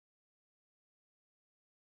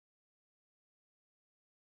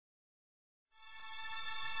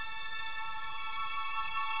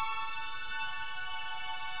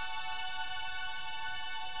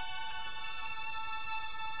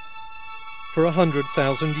For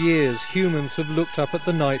 100,000 years, humans have looked up at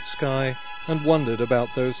the night sky and wondered about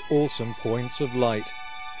those awesome points of light.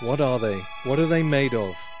 What are they? What are they made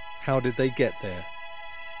of? How did they get there?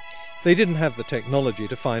 They didn't have the technology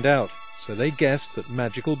to find out, so they guessed that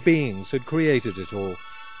magical beings had created it all.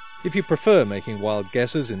 If you prefer making wild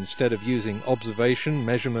guesses instead of using observation,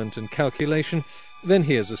 measurement and calculation, then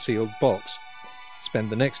here's a sealed box. Spend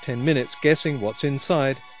the next 10 minutes guessing what's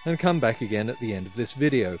inside and come back again at the end of this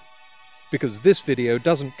video. Because this video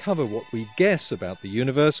doesn't cover what we guess about the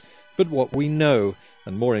universe, but what we know,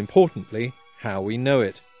 and more importantly, how we know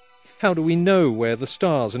it. How do we know where the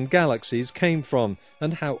stars and galaxies came from,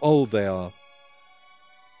 and how old they are?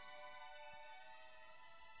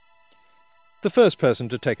 The first person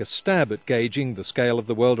to take a stab at gauging the scale of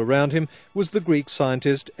the world around him was the Greek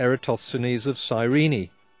scientist Eratosthenes of Cyrene.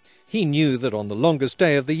 He knew that on the longest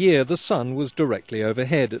day of the year the sun was directly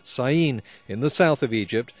overhead at Syene in the south of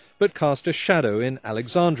Egypt, but cast a shadow in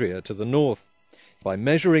Alexandria to the north. By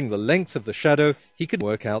measuring the length of the shadow, he could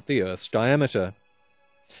work out the Earth's diameter.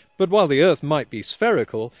 But while the Earth might be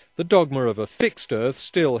spherical, the dogma of a fixed Earth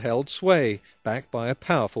still held sway, backed by a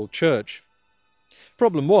powerful church.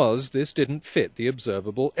 Problem was, this didn't fit the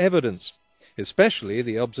observable evidence, especially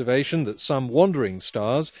the observation that some wandering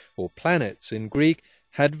stars, or planets in Greek,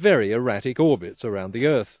 had very erratic orbits around the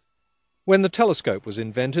Earth. When the telescope was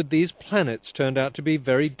invented, these planets turned out to be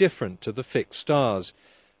very different to the fixed stars.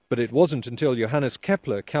 But it wasn't until Johannes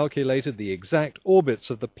Kepler calculated the exact orbits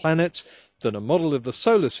of the planets that a model of the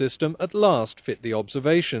solar system at last fit the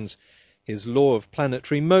observations. His law of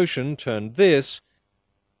planetary motion turned this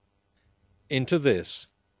into this.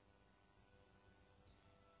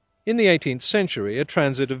 In the 18th century, a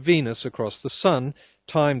transit of Venus across the Sun,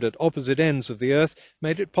 timed at opposite ends of the Earth,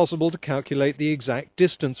 made it possible to calculate the exact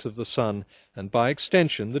distance of the Sun, and by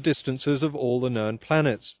extension the distances of all the known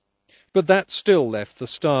planets. But that still left the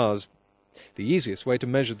stars. The easiest way to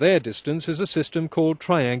measure their distance is a system called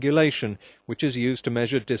triangulation, which is used to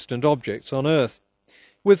measure distant objects on Earth.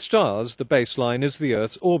 With stars, the baseline is the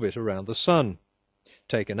Earth's orbit around the Sun.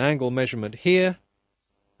 Take an angle measurement here,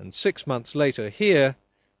 and 6 months later here,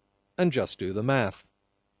 and just do the math.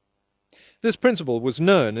 This principle was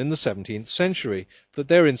known in the 17th century, that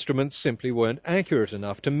their instruments simply weren't accurate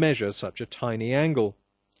enough to measure such a tiny angle.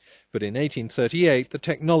 But in 1838 the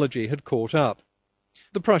technology had caught up.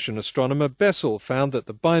 The Prussian astronomer Bessel found that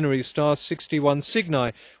the binary star 61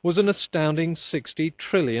 Cygni was an astounding 60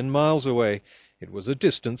 trillion miles away. It was a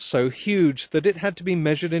distance so huge that it had to be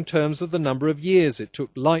measured in terms of the number of years it took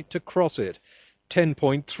light to cross it,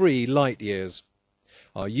 10.3 light years.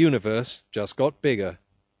 Our universe just got bigger.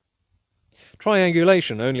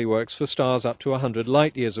 Triangulation only works for stars up to 100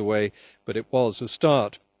 light-years away, but it was a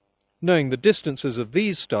start. Knowing the distances of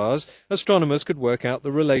these stars, astronomers could work out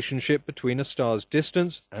the relationship between a star's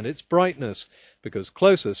distance and its brightness, because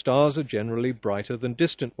closer stars are generally brighter than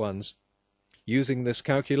distant ones. Using this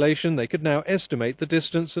calculation, they could now estimate the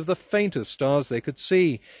distance of the faintest stars they could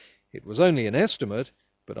see. It was only an estimate,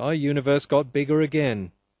 but our universe got bigger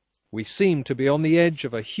again. We seemed to be on the edge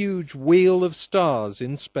of a huge wheel of stars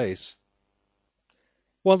in space.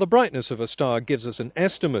 While the brightness of a star gives us an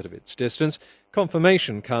estimate of its distance,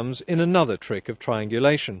 confirmation comes in another trick of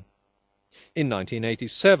triangulation. In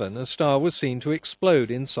 1987, a star was seen to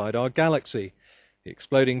explode inside our galaxy. The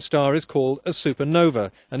exploding star is called a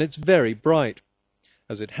supernova, and it's very bright.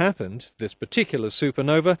 As it happened, this particular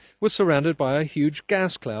supernova was surrounded by a huge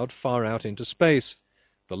gas cloud far out into space.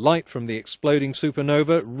 The light from the exploding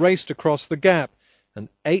supernova raced across the gap, and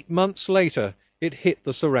 8 months later it hit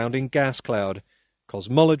the surrounding gas cloud.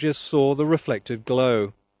 Cosmologists saw the reflected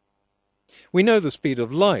glow. We know the speed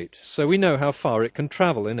of light, so we know how far it can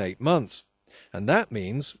travel in 8 months. And that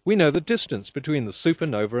means we know the distance between the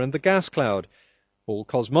supernova and the gas cloud. All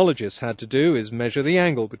cosmologists had to do is measure the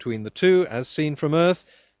angle between the two as seen from Earth,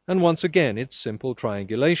 and once again it's simple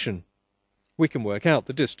triangulation. We can work out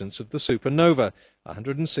the distance of the supernova,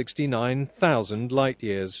 169,000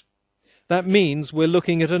 light-years. That means we're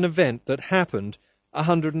looking at an event that happened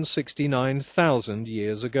 169,000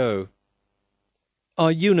 years ago.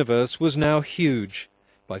 Our universe was now huge.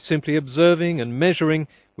 By simply observing and measuring,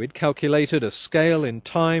 we'd calculated a scale in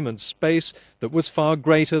time and space that was far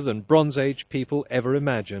greater than Bronze Age people ever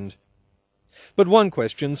imagined. But one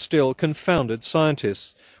question still confounded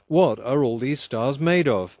scientists. What are all these stars made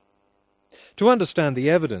of? To understand the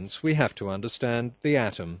evidence, we have to understand the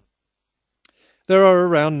atom. There are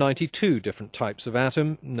around 92 different types of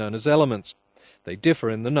atom, known as elements. They differ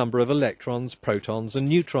in the number of electrons, protons, and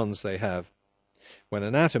neutrons they have. When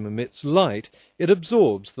an atom emits light, it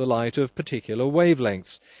absorbs the light of particular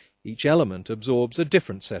wavelengths. Each element absorbs a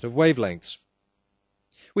different set of wavelengths.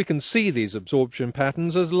 We can see these absorption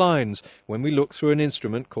patterns as lines when we look through an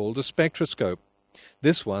instrument called a spectroscope.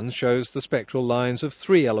 This one shows the spectral lines of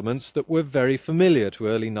three elements that were very familiar to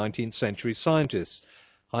early 19th century scientists: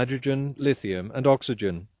 hydrogen, lithium, and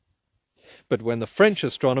oxygen. But when the French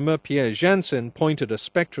astronomer Pierre Janssen pointed a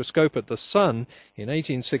spectroscope at the Sun in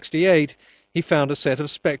 1868, he found a set of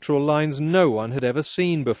spectral lines no one had ever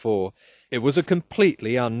seen before. It was a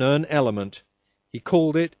completely unknown element. He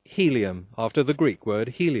called it helium, after the Greek word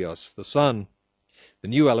helios, the sun. The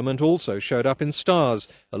new element also showed up in stars,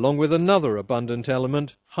 along with another abundant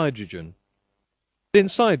element, hydrogen.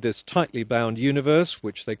 Inside this tightly bound universe,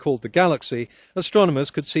 which they called the galaxy, astronomers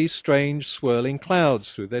could see strange swirling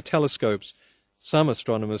clouds through their telescopes. Some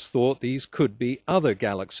astronomers thought these could be other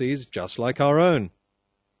galaxies just like our own.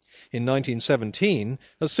 In 1917,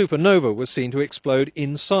 a supernova was seen to explode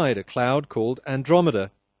inside a cloud called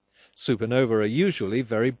Andromeda. Supernovae are usually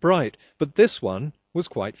very bright, but this one was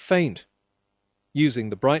quite faint. Using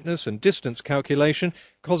the brightness and distance calculation,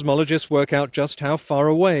 cosmologists work out just how far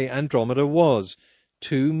away Andromeda was: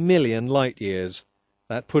 2 million light-years.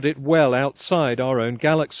 That put it well outside our own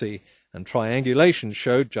galaxy, and triangulation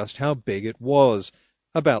showed just how big it was,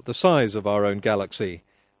 about the size of our own galaxy.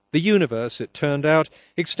 The universe, it turned out,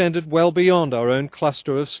 extended well beyond our own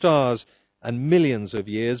cluster of stars, and millions of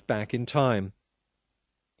years back in time.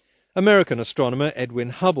 American astronomer Edwin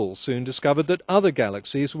Hubble soon discovered that other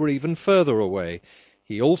galaxies were even further away.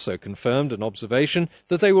 He also confirmed an observation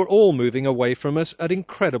that they were all moving away from us at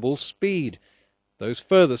incredible speed. Those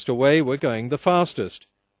furthest away were going the fastest.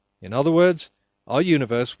 In other words, our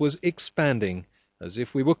universe was expanding, as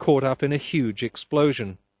if we were caught up in a huge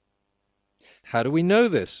explosion. How do we know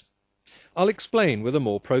this? I'll explain with a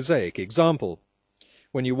more prosaic example.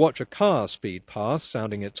 When you watch a car speed past,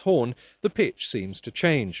 sounding its horn, the pitch seems to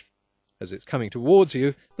change. As it's coming towards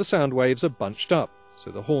you, the sound waves are bunched up,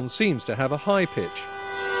 so the horn seems to have a high pitch.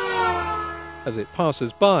 As it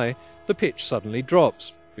passes by, the pitch suddenly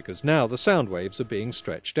drops, because now the sound waves are being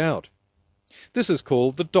stretched out. This is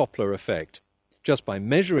called the Doppler effect. Just by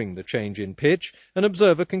measuring the change in pitch, an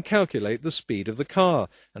observer can calculate the speed of the car,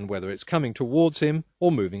 and whether it's coming towards him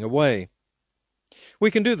or moving away.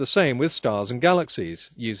 We can do the same with stars and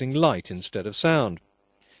galaxies, using light instead of sound.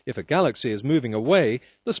 If a galaxy is moving away,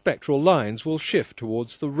 the spectral lines will shift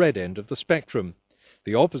towards the red end of the spectrum.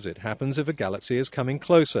 The opposite happens if a galaxy is coming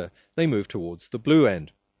closer. They move towards the blue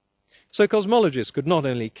end. So cosmologists could not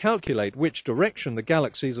only calculate which direction the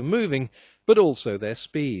galaxies are moving, but also their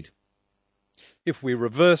speed. If we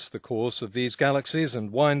reverse the course of these galaxies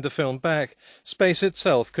and wind the film back, space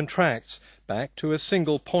itself contracts back to a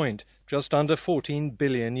single point just under 14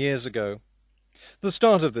 billion years ago. The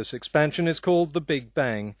start of this expansion is called the Big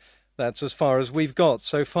Bang. That's as far as we've got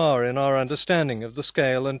so far in our understanding of the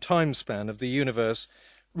scale and time span of the universe.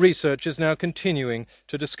 Research is now continuing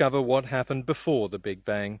to discover what happened before the Big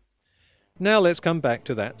Bang. Now let's come back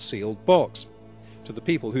to that sealed box. To the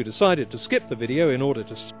people who decided to skip the video in order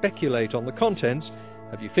to speculate on the contents,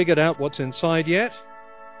 have you figured out what's inside yet?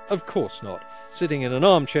 Of course not. Sitting in an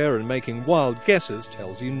armchair and making wild guesses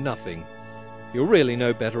tells you nothing. You're really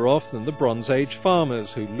no better off than the Bronze Age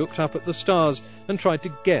farmers who looked up at the stars and tried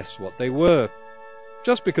to guess what they were.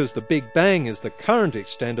 Just because the Big Bang is the current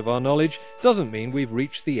extent of our knowledge doesn't mean we've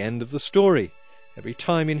reached the end of the story. Every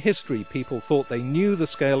time in history people thought they knew the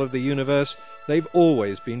scale of the universe, they've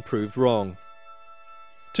always been proved wrong.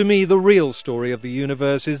 To me, the real story of the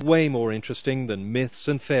universe is way more interesting than myths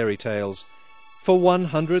and fairy tales. For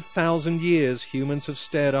 100,000 years, humans have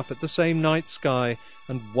stared up at the same night sky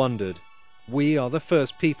and wondered. We are the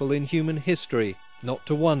first people in human history not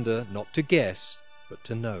to wonder, not to guess, but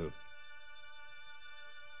to know.